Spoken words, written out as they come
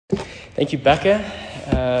Thank you, Becca.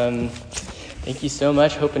 Thank you so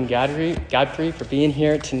much, Hope and Godfrey, for being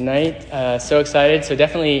here tonight. So excited. So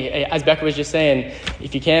definitely, as Becca was just saying,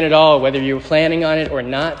 if you can at all, whether you're planning on it or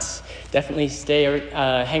not, definitely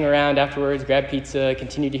hang around afterwards, grab pizza,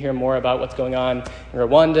 continue to hear more about what's going on in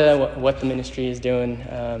Rwanda, what the ministry is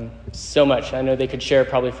doing. So much. I know they could share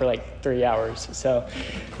probably for like 3 hours. So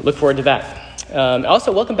look forward to that.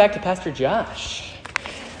 Also, welcome back to Pastor Josh.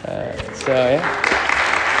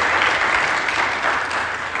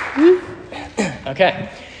 Okay.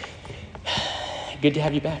 Good to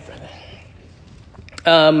have you back, brother.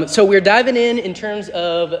 So we're diving in terms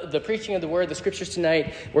of the preaching of the word, the scriptures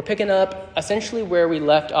tonight. We're picking up essentially where we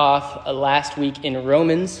left off last week in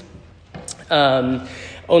Romans.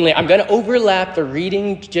 Only I'm going to overlap the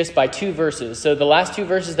reading just by 2 verses. So the last 2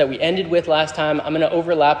 verses that we ended with last time, I'm going to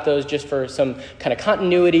overlap those just for some kind of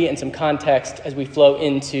continuity and some context as we flow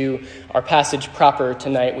into our passage proper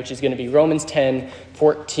tonight, which is going to be Romans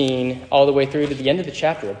 10:14, all the way through to the end of the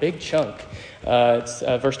chapter, a big chunk. It's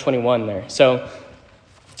verse 21 there. So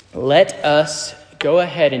let us go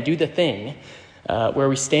ahead and do the thing where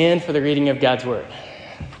we stand for the reading of God's word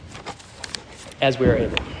as we are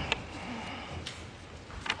able.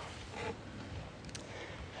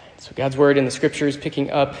 So God's word in the scriptures,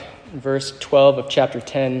 picking up verse 12 of chapter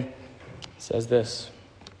 10, says this.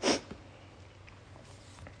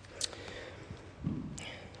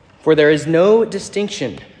 For there is no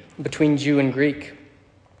distinction between Jew and Greek.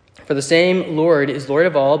 For the same Lord is Lord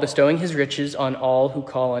of all, bestowing his riches on all who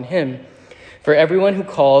call on him. For everyone who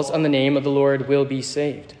calls on the name of the Lord will be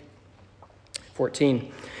saved. 14.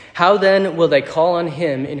 How then will they call on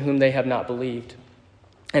him in whom they have not believed?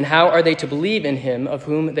 And how are they to believe in him of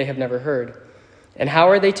whom they have never heard? And how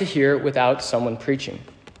are they to hear without someone preaching?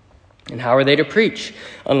 And how are they to preach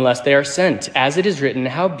unless they are sent? As it is written,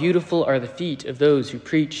 how beautiful are the feet of those who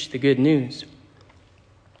preach the good news.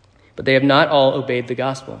 But they have not all obeyed the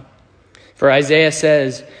gospel. For Isaiah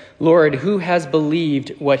says, Lord, who has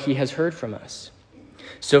believed what he has heard from us?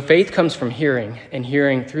 So faith comes from hearing, and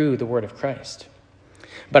hearing through the word of Christ.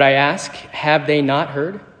 But I ask, have they not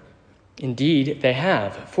heard? Indeed, they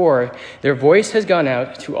have, for their voice has gone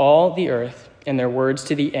out to all the earth, and their words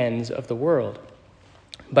to the ends of the world.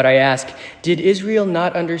 But I ask, did Israel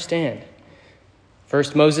not understand?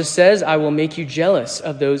 First, Moses says, I will make you jealous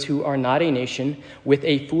of those who are not a nation. With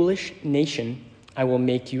a foolish nation, I will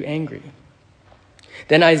make you angry.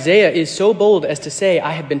 Then Isaiah is so bold as to say,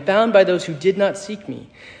 I have been found by those who did not seek me.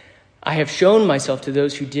 I have shown myself to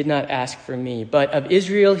those who did not ask for me. But of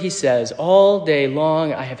Israel, he says, all day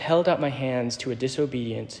long I have held out my hands to a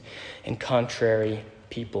disobedient and contrary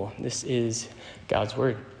people. This is God's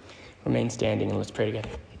word. Remain standing and let's pray together.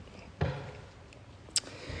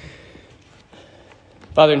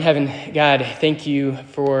 Father in heaven, God, thank you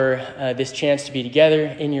for this chance to be together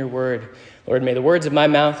in your word. Lord, may the words of my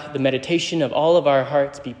mouth, the meditation of all of our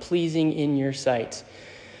hearts be pleasing in your sight.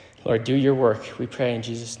 Lord, do your work, we pray in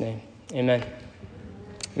Jesus' name. Amen.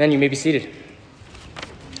 Amen. You may be seated.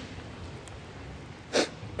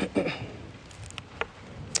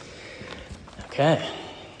 Okay.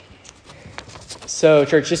 So,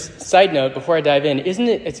 church, just side note before I dive in,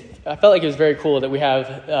 I felt like it was very cool that we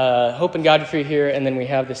have Hope and Godfrey here, and then we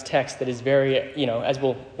have this text that is very, as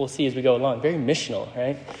we'll see as we go along, very missional,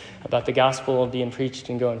 right? About the gospel being preached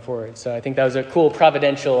and going forward. So I think that was a cool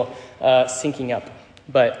providential syncing up.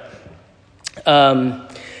 But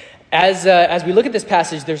as we look at this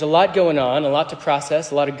passage, there's a lot going on, a lot to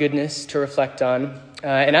process, a lot of goodness to reflect on.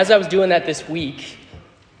 And as I was doing that this week,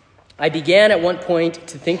 I began at one point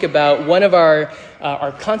to think about one of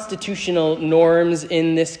our constitutional norms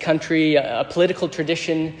in this country, a political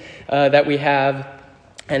tradition that we have,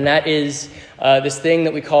 and that is this thing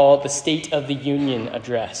that we call the State of the Union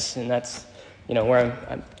Address. And that's, where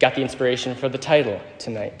I got the inspiration for the title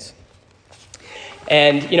tonight.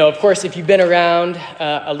 And, of course, if you've been around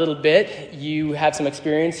a little bit, you have some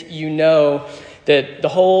experience, you know that the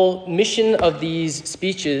whole mission of these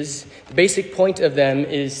speeches, the basic point of them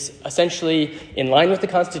is essentially in line with the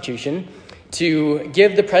Constitution, to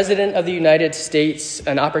give the President of the United States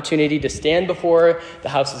an opportunity to stand before the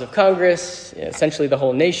houses of Congress, essentially the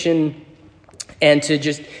whole nation, and to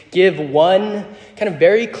just give one kind of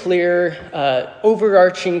very clear,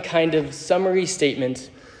 overarching kind of summary statement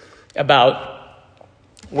about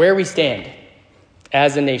where we stand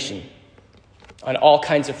as a nation on all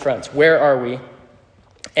kinds of fronts. Where are we?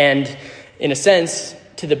 And in a sense,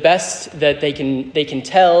 to the best that they can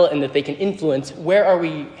tell and that they can influence, where are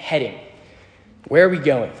we heading? Where are we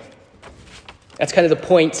going? That's kind of the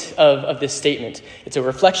point of this statement. It's a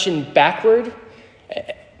reflection backward,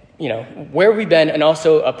 where we've been, and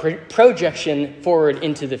also a projection forward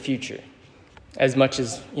into the future, as much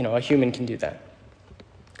as, a human can do that.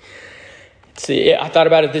 See, I thought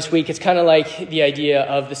about it this week. It's kind of like the idea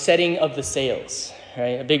of the setting of the sails,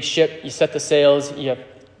 right? A big ship, you set the sails, you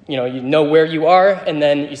know where you are, and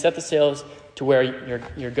then you set the sails to where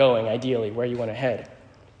you're going, ideally, where you want to head.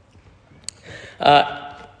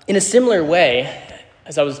 In a similar way,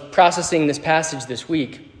 as I was processing this passage this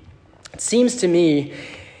week, it seems to me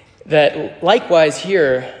that likewise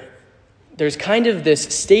here, there's kind of this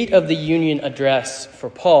State of the Union address for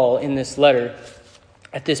Paul in this letter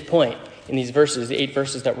at this point, in these verses, the 8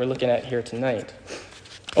 verses that we're looking at here tonight.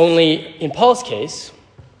 Only in Paul's case,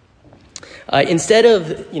 instead of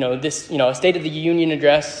this a State of the Union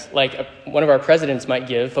address like one of our presidents might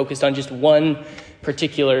give, focused on just one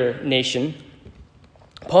particular nation,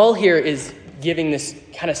 Paul here is giving this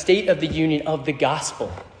kind of State of the Union of the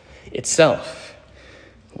gospel itself.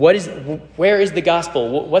 Where is the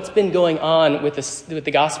gospel? What's been going on with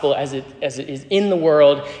the gospel as it is in the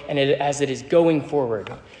world and as it is going forward?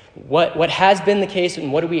 What has been the case,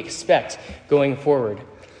 and what do we expect going forward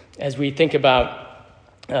as we think about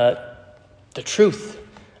the truth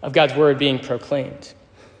of God's word being proclaimed?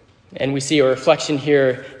 And we see a reflection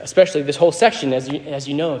here, especially this whole section, as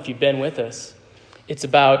you know, if you've been with us. It's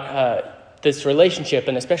about this relationship,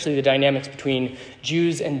 and especially the dynamics between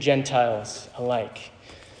Jews and Gentiles alike.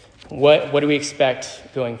 What do we expect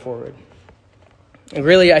going forward? And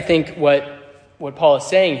really, I think what Paul is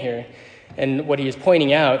saying here, and what he is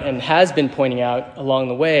pointing out, and has been pointing out along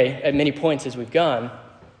the way at many points as we've gone,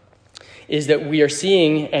 is that we are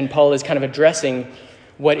seeing, and Paul is kind of addressing,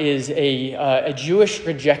 what is a Jewish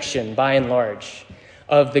rejection, by and large,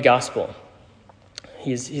 of the gospel.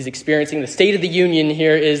 He's experiencing the State of the Union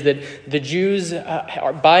here is that the Jews,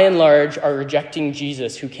 by and large, are rejecting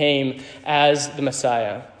Jesus, who came as the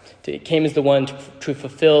Messiah. Came as the one to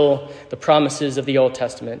fulfill the promises of the Old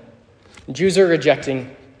Testament. Jews are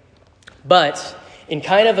rejecting, but in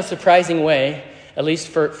kind of a surprising way, at least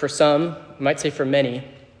for some, I might say for many,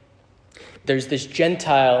 there's this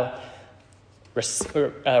Gentile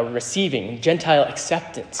receiving, Gentile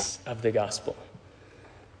acceptance of the gospel.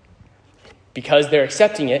 Because they're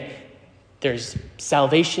accepting it, there's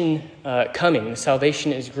salvation coming.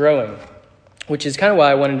 Salvation is growing, which is kind of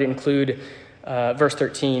why I wanted to include verse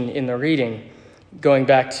 13 in the reading, going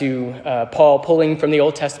back to Paul pulling from the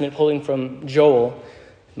Old Testament, pulling from Joel,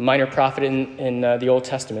 minor prophet in the Old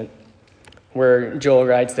Testament, where Joel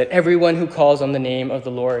writes that everyone who calls on the name of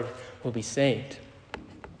the Lord will be saved.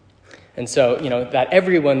 And so, that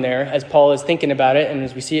everyone there, as Paul is thinking about it, and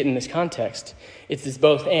as we see it in this context, it's this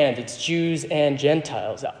both and. It's Jews and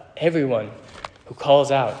Gentiles. Everyone who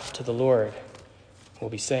calls out to the Lord will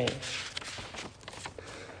be saved.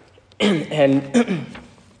 And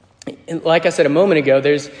like I said a moment ago,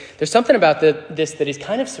 there's something about this that is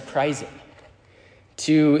kind of surprising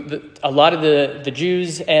to a lot of the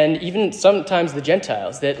Jews and even sometimes the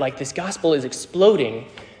Gentiles, that this gospel is exploding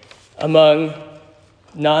among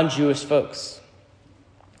non-Jewish folks.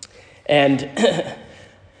 And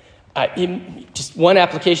just one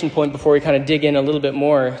application point before we kind of dig in a little bit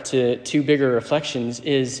more to two bigger reflections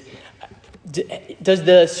is, does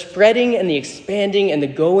the spreading and the expanding and the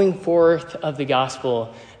going forth of the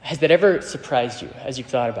gospel, has that ever surprised you as you've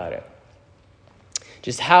thought about it?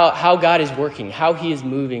 Just how God is working, how he is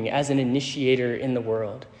moving as an initiator in the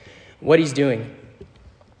world, what he's doing.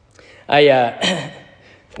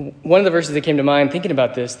 One of the verses that came to mind thinking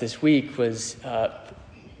about this week was,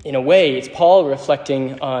 in a way, it's Paul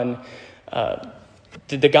reflecting on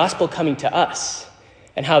the gospel coming to us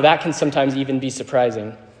and how that can sometimes even be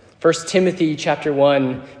surprising. 1 Timothy chapter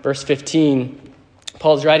 1, verse 15,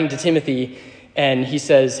 Paul's writing to Timothy, and he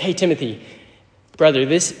says, "Hey, Timothy, brother,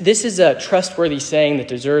 this is a trustworthy saying that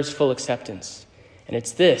deserves full acceptance. And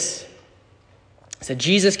it's this. It said,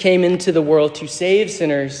 Jesus came into the world to save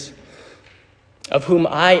sinners, of whom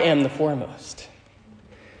I am the foremost."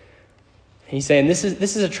 He's saying this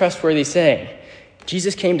is a trustworthy saying.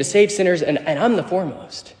 Jesus came to save sinners, and I'm the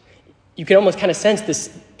foremost. You can almost kind of sense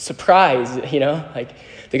this surprise,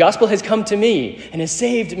 the gospel has come to me and has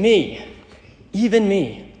saved me, even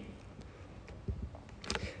me.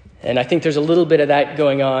 And I think there's a little bit of that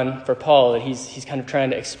going on for Paul, that he's kind of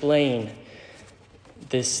trying to explain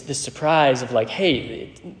this surprise of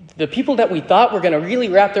hey, the people that we thought were going to really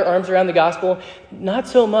wrap their arms around the gospel, not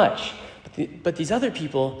so much. But these other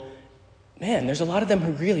people, man, there's a lot of them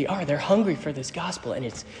who really are. They're hungry for this gospel, and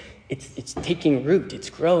it's taking root, it's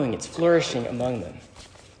growing, it's flourishing among them.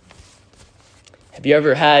 Have you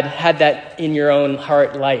ever had that in your own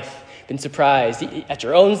heart life? Been surprised at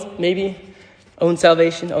your own, maybe, own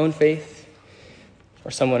salvation, own faith,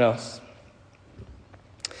 or someone else.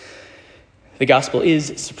 The gospel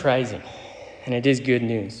is surprising, and it is good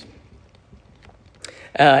news.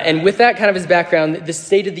 And with that kind of as background, the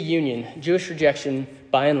state of the union, Jewish rejection,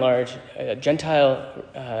 by and large, Gentile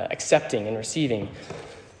accepting and receiving.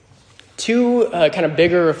 Two kind of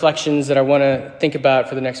bigger reflections that I want to think about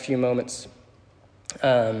for the next few moments,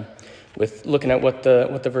 with looking at what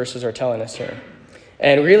the verses are telling us here.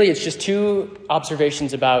 And really, it's just two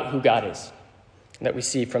observations about who God is that we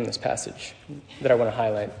see from this passage that I want to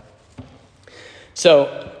highlight.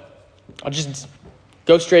 So I'll just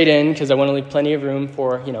go straight in because I want to leave plenty of room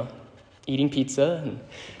for, eating pizza and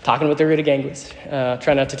talking with the Rutaganguas.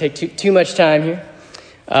 Try not to take too much time here.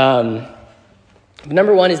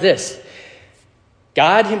 Number one is this.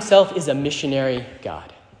 God himself is a missionary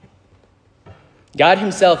God. God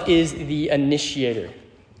himself is the initiator.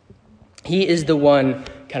 He is the one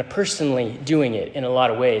kind of personally doing it in a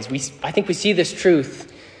lot of ways. I think we see this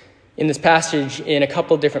truth in this passage in a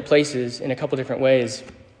couple different places, in a couple different ways.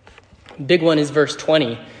 Big one is verse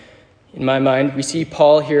 20. In my mind, we see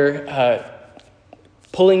Paul here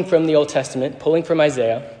pulling from the Old Testament, pulling from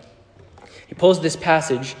Isaiah. He pulls this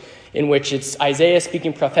passage in which it's Isaiah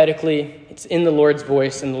speaking prophetically. It's in the Lord's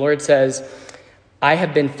voice, and the Lord says, I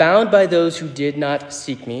have been found by those who did not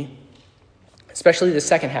seek me. Especially the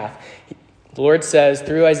second half. The Lord says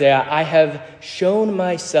through Isaiah, I have shown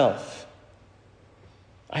myself.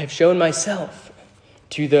 I have shown myself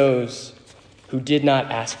to those who did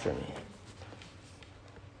not ask for me.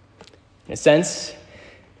 In a sense,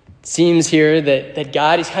 it seems here that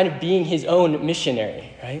God is kind of being his own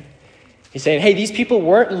missionary, right? He's saying, hey, these people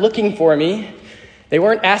weren't looking for me. They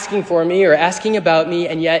weren't asking for me or asking about me,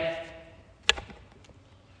 and yet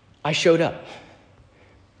I showed up.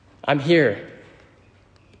 I'm here.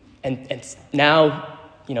 And now,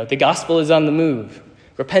 the gospel is on the move.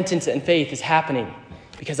 Repentance and faith is happening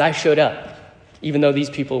because I showed up, even though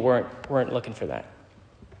these people weren't looking for that.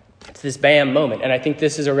 It's this bam moment. And I think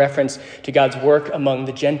this is a reference to God's work among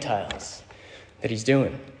the Gentiles that he's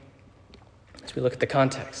doing as we look at the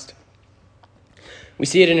context. We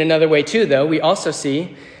see it in another way too, though. We also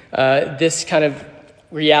see this kind of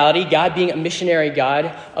reality, God being a missionary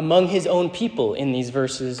God among his own people in these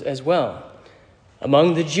verses as well,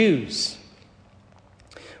 among the Jews.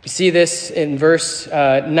 We see this in verse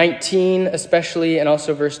 19 especially, and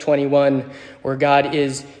also verse 21, where God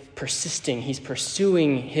is persisting. He's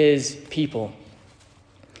pursuing his people.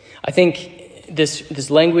 I think this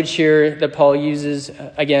language here that Paul uses,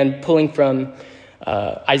 again, pulling from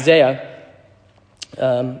Isaiah.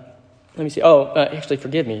 Let me see. Actually,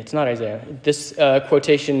 forgive me. It's not Isaiah. This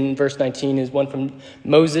quotation, verse 19, is one from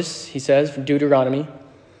Moses, he says, from Deuteronomy.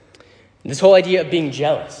 This whole idea of being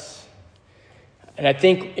jealous. And I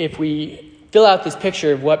think if we fill out this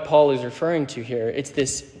picture of what Paul is referring to here, it's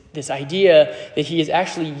this idea that he is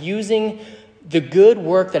actually using the good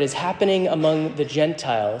work that is happening among the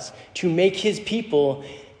Gentiles to make his people,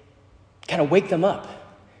 kind of wake them up,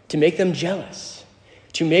 to make them jealous,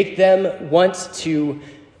 to make them want to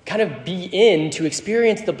kind of to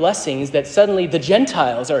experience the blessings that suddenly the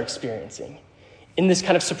Gentiles are experiencing in this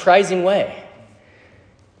kind of surprising way.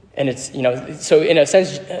 And it's, so in a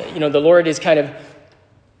sense, the Lord is kind of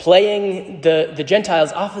playing the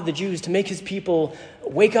Gentiles off of the Jews to make his people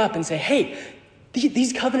wake up and say, hey,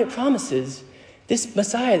 these covenant promises, this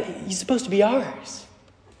Messiah, he's supposed to be ours.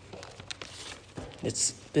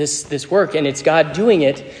 It's this work, and it's God doing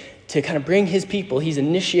it to kind of bring his people. He's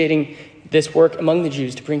initiating this work among the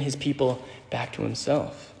Jews to bring his people back to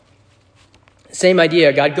himself. Same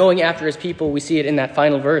idea, God going after his people. We see it in that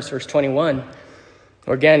final verse, verse 21.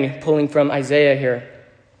 Or again, pulling from Isaiah here.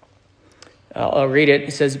 I'll read it.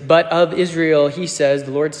 It says, but of Israel, he says,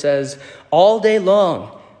 the Lord says, all day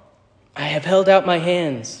long I have held out my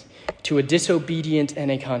hands to a disobedient and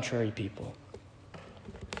a contrary people.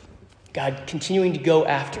 God continuing to go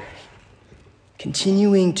after,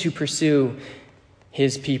 continuing to pursue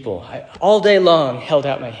his people. I all day long held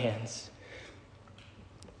out my hands.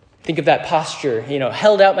 Think of that posture,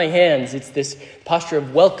 held out my hands. It's this posture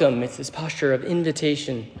of welcome. It's this posture of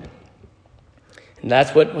invitation. And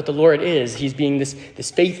that's what the Lord is. He's being this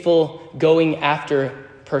faithful going after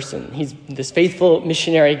person. He's this faithful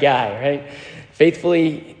missionary guy, right?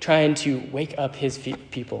 Faithfully trying to wake up his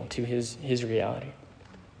people to his reality.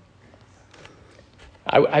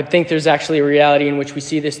 I think there's actually a reality in which we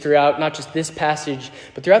see this throughout, not just this passage,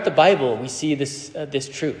 but throughout the Bible, we see this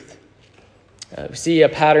truth. We see a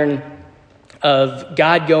pattern of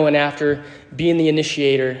God going after, being the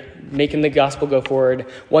initiator, making the gospel go forward.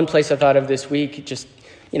 One place I thought of this week, just,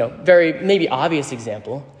 very maybe obvious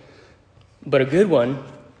example, But a good one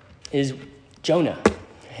is Jonah.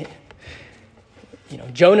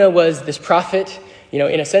 Jonah was this prophet. In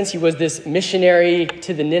a sense, he was this missionary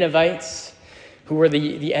to the Ninevites, who were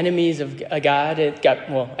the enemies of God.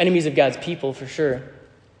 Enemies of God's people for sure.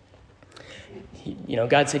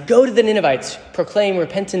 God said, "Go to the Ninevites, proclaim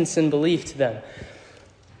repentance and belief to them."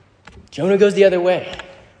 Jonah goes the other way,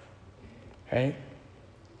 right?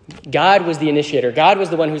 God was the initiator. God was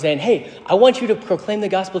the one who's saying, "Hey, I want you to proclaim the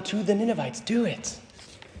gospel to the Ninevites. Do it."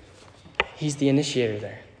 He's the initiator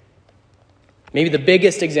there. Maybe the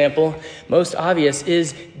biggest example, most obvious,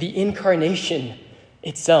 is the incarnation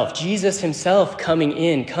itself. Jesus himself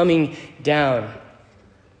coming down.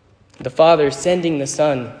 The Father sending the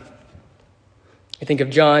Son. I think of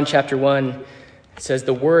John chapter 1. It says,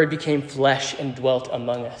 "The Word became flesh and dwelt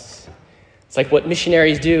among us." It's like what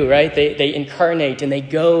missionaries do, right? They incarnate and they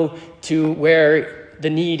go to where the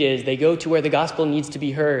need is. They go to where the gospel needs to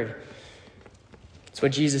be heard. That's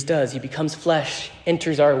what Jesus does. He becomes flesh,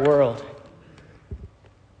 enters our world.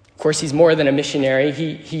 Of course, he's more than a missionary.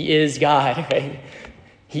 He is God, right?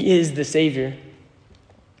 He is the Savior.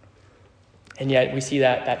 And yet we see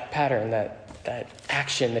that pattern, that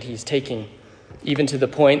action that he's taking, even to the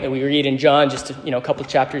point that we read in John just a couple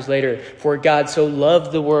chapters later, "For God so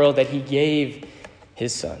loved the world that he gave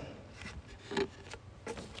his Son,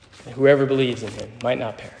 that whoever believes in him might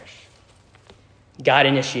not perish." God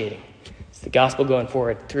initiating. It's the gospel going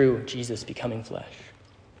forward through Jesus becoming flesh.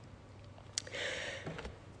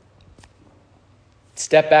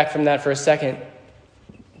 Step back from that for a second.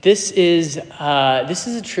 This is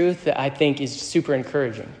a truth that I think is super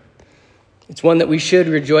encouraging. It's one that we should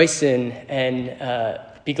rejoice in and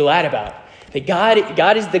be glad about. That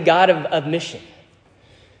God is the God of mission.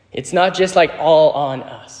 It's not just like all on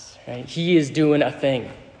us, right? He is doing a thing.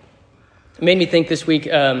 It made me think this week,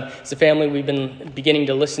 as a family, we've been beginning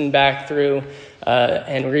to listen back through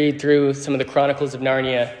and read through some of the Chronicles of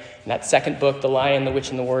Narnia, and that second book, The Lion, the Witch,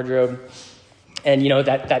 and the Wardrobe. And,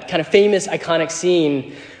 that kind of famous, iconic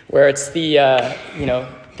scene where it's the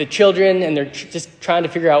children, and they're just trying to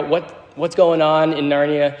figure out what's going on in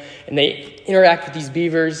Narnia, and they interact with these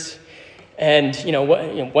beavers. And,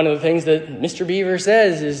 one of the things that Mr. Beaver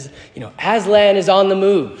says is, Aslan is on the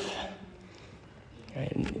move.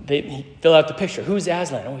 Right? And they fill out the picture. Who's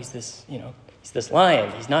Aslan? Oh, he's this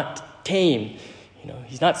lion. He's not tame.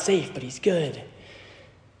 He's not safe, but he's good.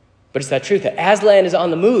 But it's that truth that Aslan is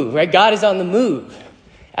on the move, right? God is on the move.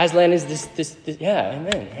 Aslan is this yeah,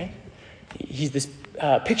 amen, right? He's this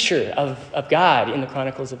picture of God in the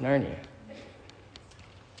Chronicles of Narnia.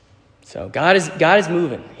 So God is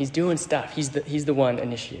moving. He's doing stuff. He's the one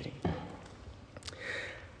initiating.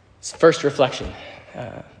 It's first reflection.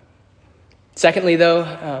 Secondly,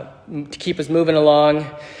 though, to keep us moving along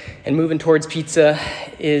and moving towards pizza,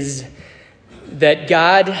 is that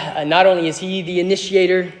God, not only is he the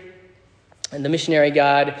initiator and the missionary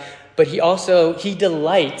God, but he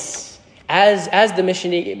delights as the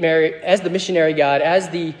missionary God, as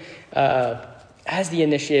the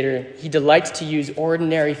initiator. He delights to use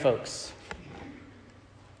ordinary folks.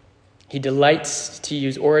 He delights to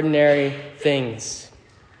use ordinary things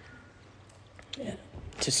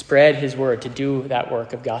to spread his word, to do that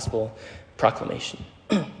work of gospel proclamation.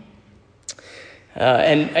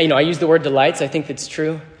 I use the word delights. I think that's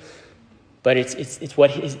true. But it's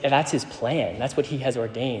that's his plan. That's what he has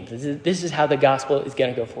ordained. This is how the gospel is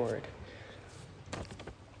going to go forward.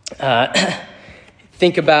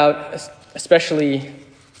 Think about, especially,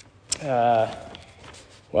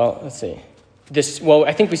 let's see.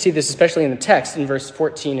 I think we see this especially in the text in verse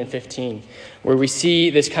 14 and 15, where we see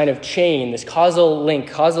this kind of chain, this causal link,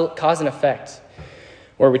 cause and effect,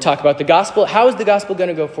 where we talk about the gospel. How is the gospel going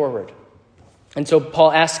to go forward? And so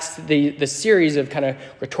Paul asks the series of kind of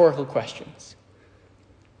rhetorical questions.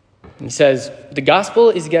 And he says, the gospel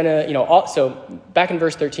is going to, so back in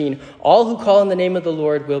verse 13, all who call on the name of the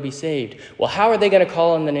Lord will be saved. Well, how are they going to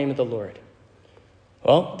call on the name of the Lord?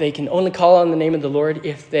 Well, they can only call on the name of the Lord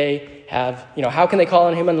if they have, how can they call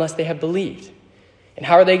on him unless they have believed? And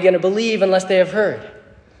how are they going to believe unless they have heard?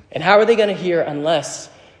 And how are they going to hear unless,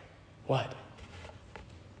 what?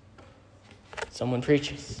 Someone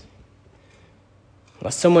preaches.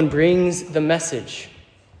 Unless someone brings the message,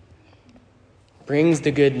 brings the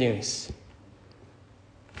good news.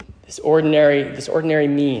 This ordinary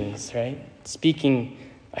means, right? Speaking,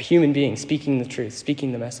 a human being speaking the truth,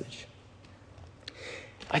 speaking the message.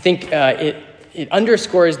 I think it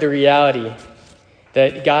underscores the reality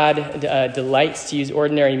that God delights to use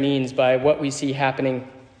ordinary means by what we see happening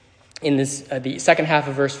in this the second half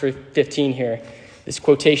of verse 15 here, this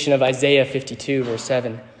quotation of Isaiah 52, verse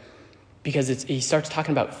 7. Because he starts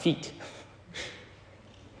talking about feet.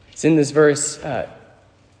 It's in this verse.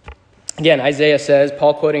 Again, Isaiah says,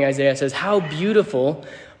 Paul quoting Isaiah says, "How beautiful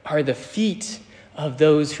are the feet of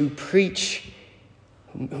those who preach,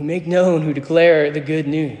 who make known, who declare the good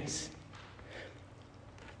news."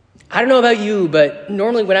 I don't know about you, but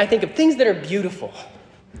normally when I think of things that are beautiful,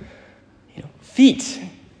 feet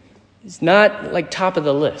is not like top of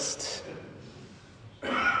the list.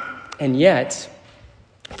 And yet,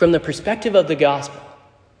 from the perspective of the gospel,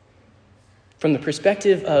 from the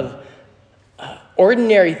perspective of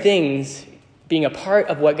ordinary things being a part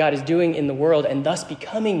of what God is doing in the world and thus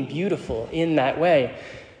becoming beautiful in that way,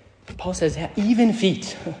 Paul says even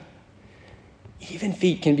feet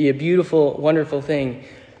can be a beautiful, wonderful thing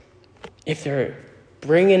if they're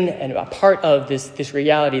bringing and a part of this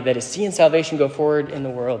reality that is seeing salvation go forward in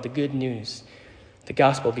the world, the good news, the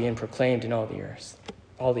gospel being proclaimed in all the earth.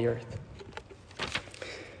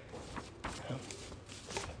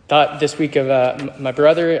 Thought this week of my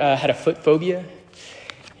brother had a foot phobia.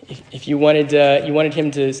 If you wanted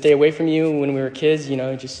him to stay away from you when we were kids,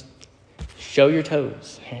 just show your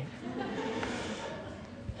toes. Right?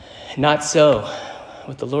 Not so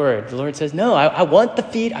with the Lord. The Lord says, no, I want the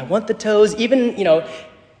feet, I want the toes. Even,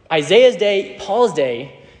 Isaiah's day, Paul's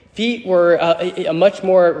day, feet were a much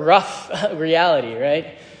more rough reality,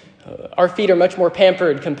 right? Our feet are much more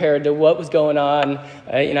pampered compared to what was going on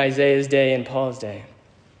in Isaiah's day and Paul's day.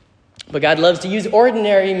 But God loves to use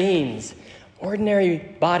ordinary means, ordinary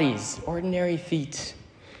bodies, ordinary feet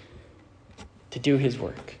to do his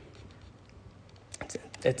work.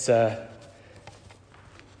 It's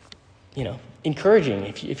encouraging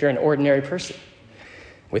if you're an ordinary person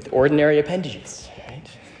with ordinary appendages, right?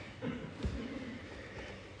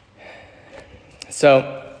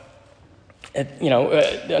 So,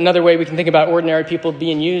 another way we can think about ordinary people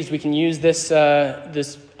being used, we can use this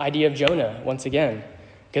idea of Jonah once again.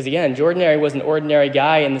 Because again, Ordinary was an ordinary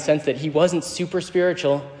guy in the sense that he wasn't super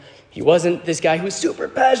spiritual. He wasn't this guy who was super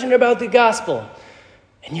passionate about the gospel.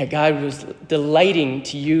 And yet God was delighting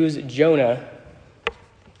to use Jonah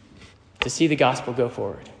to see the gospel go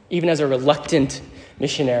forward, even as a reluctant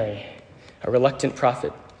missionary, a reluctant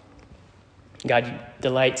prophet. God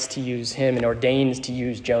delights to use him and ordains to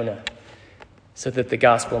use Jonah so that the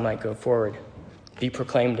gospel might go forward, be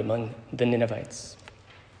proclaimed among the Ninevites.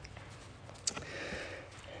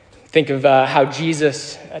 Think of how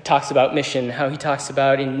Jesus talks about mission, how he talks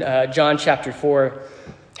about in John chapter 4,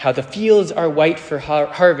 how the fields are white for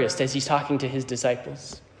harvest as he's talking to his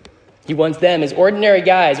disciples. He wants them as ordinary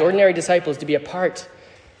guys, ordinary disciples, to be a part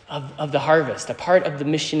of the harvest, a part of the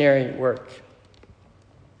missionary work.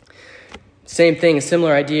 Same thing, a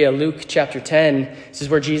similar idea, Luke chapter 10. This is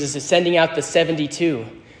where Jesus is sending out the 72.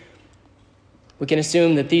 We can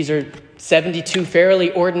assume that these are 72 fairly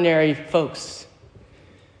ordinary folks.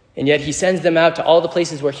 And yet he sends them out to all the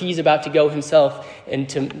places where he's about to go himself and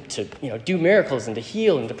to do miracles and to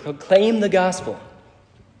heal and to proclaim the gospel.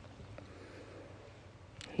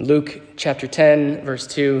 Luke chapter 10, verse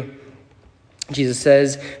 2, Jesus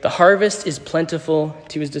says, "The harvest is plentiful,"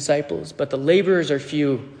 to his disciples, "but the laborers are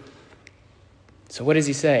few." So what does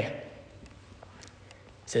he say?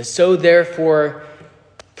 He says, "So therefore,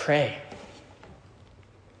 pray.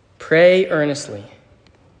 Pray earnestly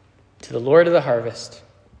to the Lord of the harvest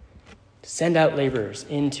to send out laborers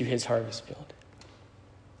into his harvest field."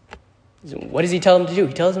 What does he tell them to do?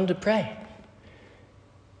 He tells them to pray.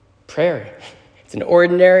 Prayer. It's an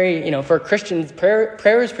ordinary, for Christians,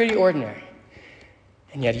 prayer is pretty ordinary.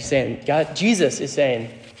 And yet he's saying, Jesus is saying,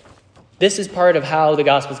 this is part of how the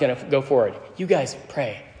gospel is going to go forward. You guys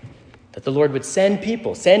pray that the Lord would send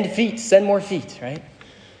people, send more feet, right?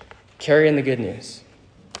 Carrying the good news.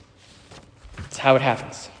 It's how it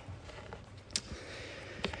happens.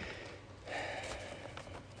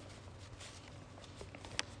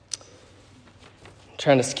 I'm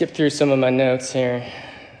trying to skip through some of my notes here.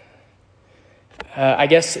 I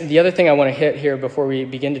guess the other thing I want to hit here before we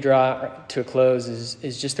begin to draw to a close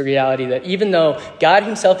is just the reality that even though God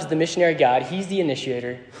himself is the missionary God, he's the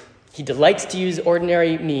initiator, he delights to use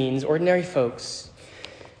ordinary means, ordinary folks.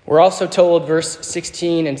 We're also told, verse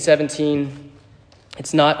 16 and 17,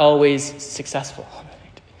 it's not always successful.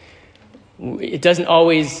 It doesn't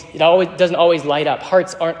always light up.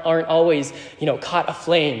 Hearts aren't always, caught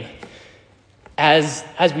aflame as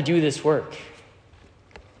we do this work.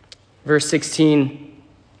 Verse 16,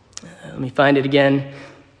 let me find it again.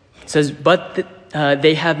 It says, "But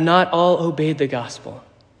they have not all obeyed the gospel.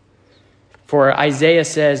 For Isaiah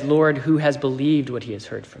says, 'Lord, who has believed what he has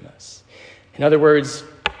heard from us?'" In other words,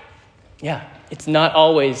 it's not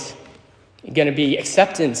always going to be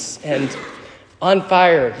acceptance and on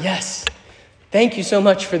fire. Yes, thank you so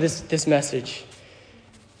much for this message.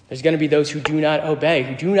 There's going to be those who do not obey,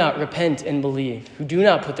 who do not repent and believe, who do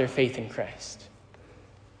not put their faith in Christ.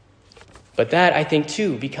 But that, I think,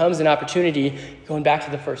 too, becomes an opportunity, going back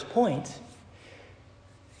to the first point,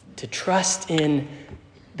 to trust in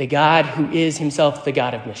the God who is himself the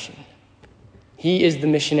God of mission. He is the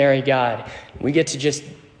missionary God. We get to just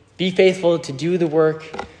be faithful, to do the work,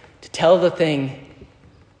 to tell the thing,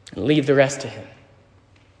 and leave the rest to him.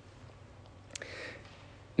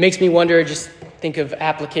 Makes me wonder, just think of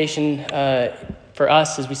application for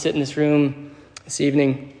us as we sit in this room this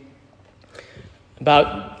evening,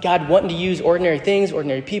 about God wanting to use ordinary things,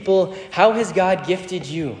 ordinary people. How has God gifted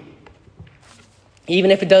you? Even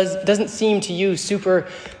if it doesn't seem to you super,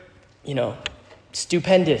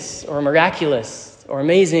 stupendous or miraculous or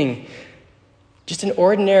amazing, just an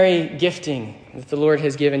ordinary gifting that the Lord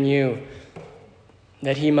has given you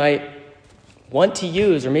that he might want to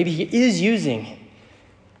use, or maybe he is using,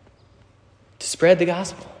 to spread the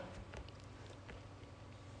gospel.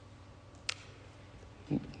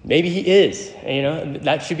 Maybe he is,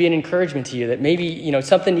 that should be an encouragement to you, that maybe,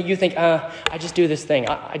 something that you think, I just do this thing.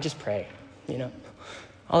 I just pray,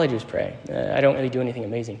 All I do is pray. I don't really do anything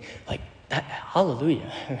amazing. Like,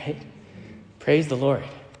 hallelujah, right? Praise the Lord.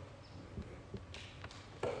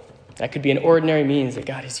 That could be an ordinary means that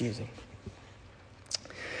God is using.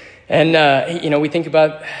 And, we think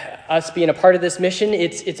about us being a part of this mission.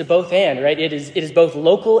 It's a both and, right? It is both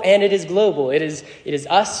local and it is global. It is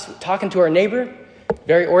us talking to our neighbor,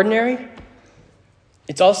 very ordinary.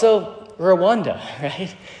 It's also Rwanda,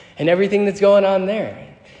 right? And everything that's going on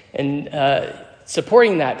there. And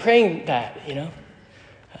supporting that, praying that,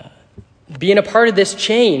 being a part of this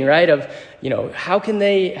chain, right? Of, how can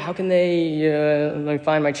they, let me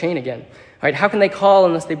find my chain again. Right? How can they call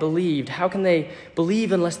unless they believed? How can they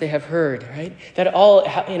believe unless they have heard? Right? That all,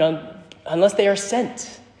 unless they are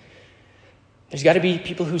sent. There's got to be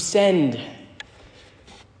people who send.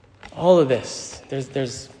 All of this.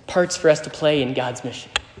 There's parts for us to play in God's mission.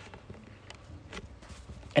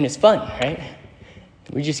 And it's fun, right?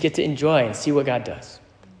 We just get to enjoy and see what God does.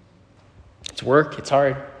 It's work. It's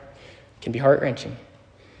hard. It can be heart-wrenching.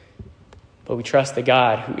 But we trust the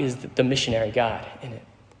God who is the missionary God in it.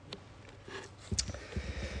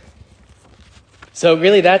 So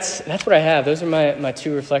really, that's what I have. Those are my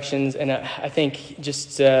two reflections, and I think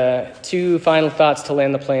just two final thoughts to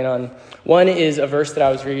land the plane on. One is a verse that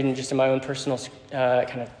I was reading just in my own personal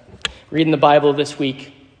kind of reading the Bible this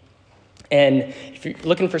week. And if you're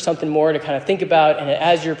looking for something more to kind of think about, and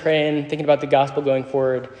as you're praying, thinking about the gospel going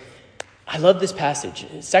forward, I love this passage,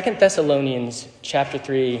 2 Thessalonians chapter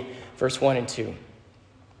 3, verse 1 and 2.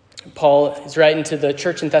 Paul is writing to the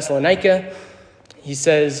church in Thessalonica. He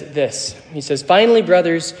says this. He says, "Finally,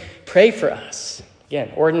 brothers, pray for us."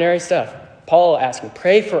 Again, ordinary stuff. Paul asking,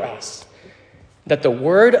 pray for us, that the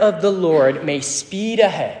word of the Lord may speed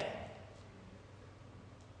ahead.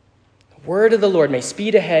 The word of the Lord may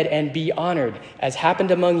speed ahead and be honored, as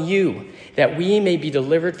happened among you, that we may be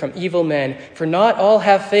delivered from evil men. For not all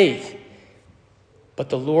have faith, but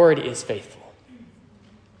the Lord is faithful.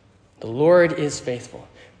 The Lord is faithful.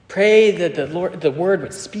 Pray that the word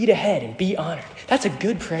would speed ahead and be honored. That's a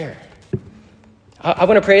good prayer. I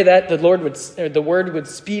want to pray that the word would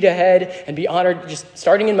speed ahead and be honored, just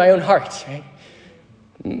starting in my own heart. Right?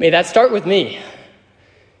 May that start with me,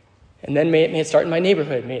 and then may it start in my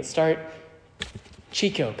neighborhood. May it start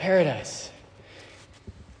Chico, Paradise,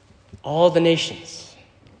 all the nations.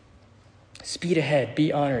 Speed ahead,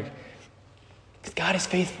 be honored, because God is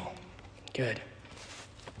faithful. Good.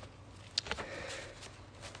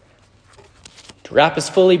 To wrap us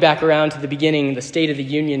fully back around to the beginning, the State of the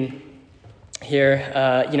Union here,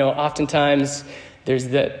 oftentimes there's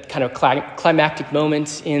the kind of climactic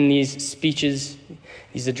moments in these speeches,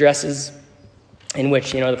 these addresses, in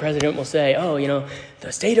which, the president will say,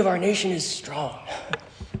 the state of our nation is strong.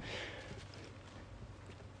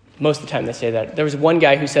 Most of the time they say that. There was one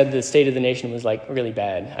guy who said the state of the nation was really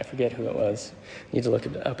bad. I forget who it was. Need to look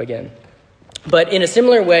it up again. But in a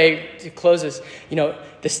similar way, to close this,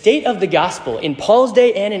 the state of the gospel in Paul's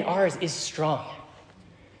day and in ours is strong.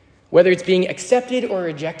 Whether it's being accepted or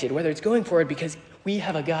rejected, whether it's going forward, because we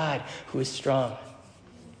have a God who is strong,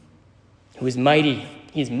 who is mighty.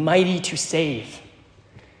 He is mighty to save.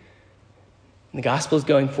 And the gospel is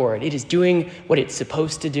going forward. It is doing what it's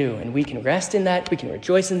supposed to do, and we can rest in that. We can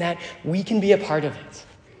rejoice in that. We can be a part of it.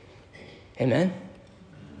 Amen?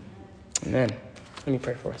 Amen. Let me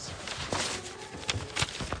pray for us.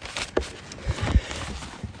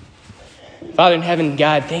 Father in heaven,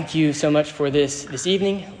 God, thank you so much for this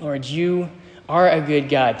evening. Lord, you are a good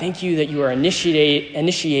God. Thank you that you are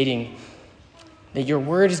initiating, that your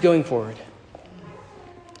word is going forward.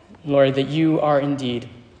 Lord, that you are indeed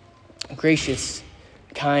gracious,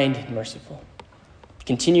 kind, and merciful.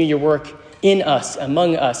 Continue your work in us,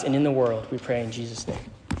 among us, and in the world, we pray in Jesus' name.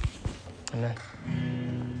 Amen.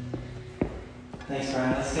 Thanks,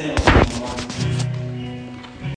 Brian. Let's stay on.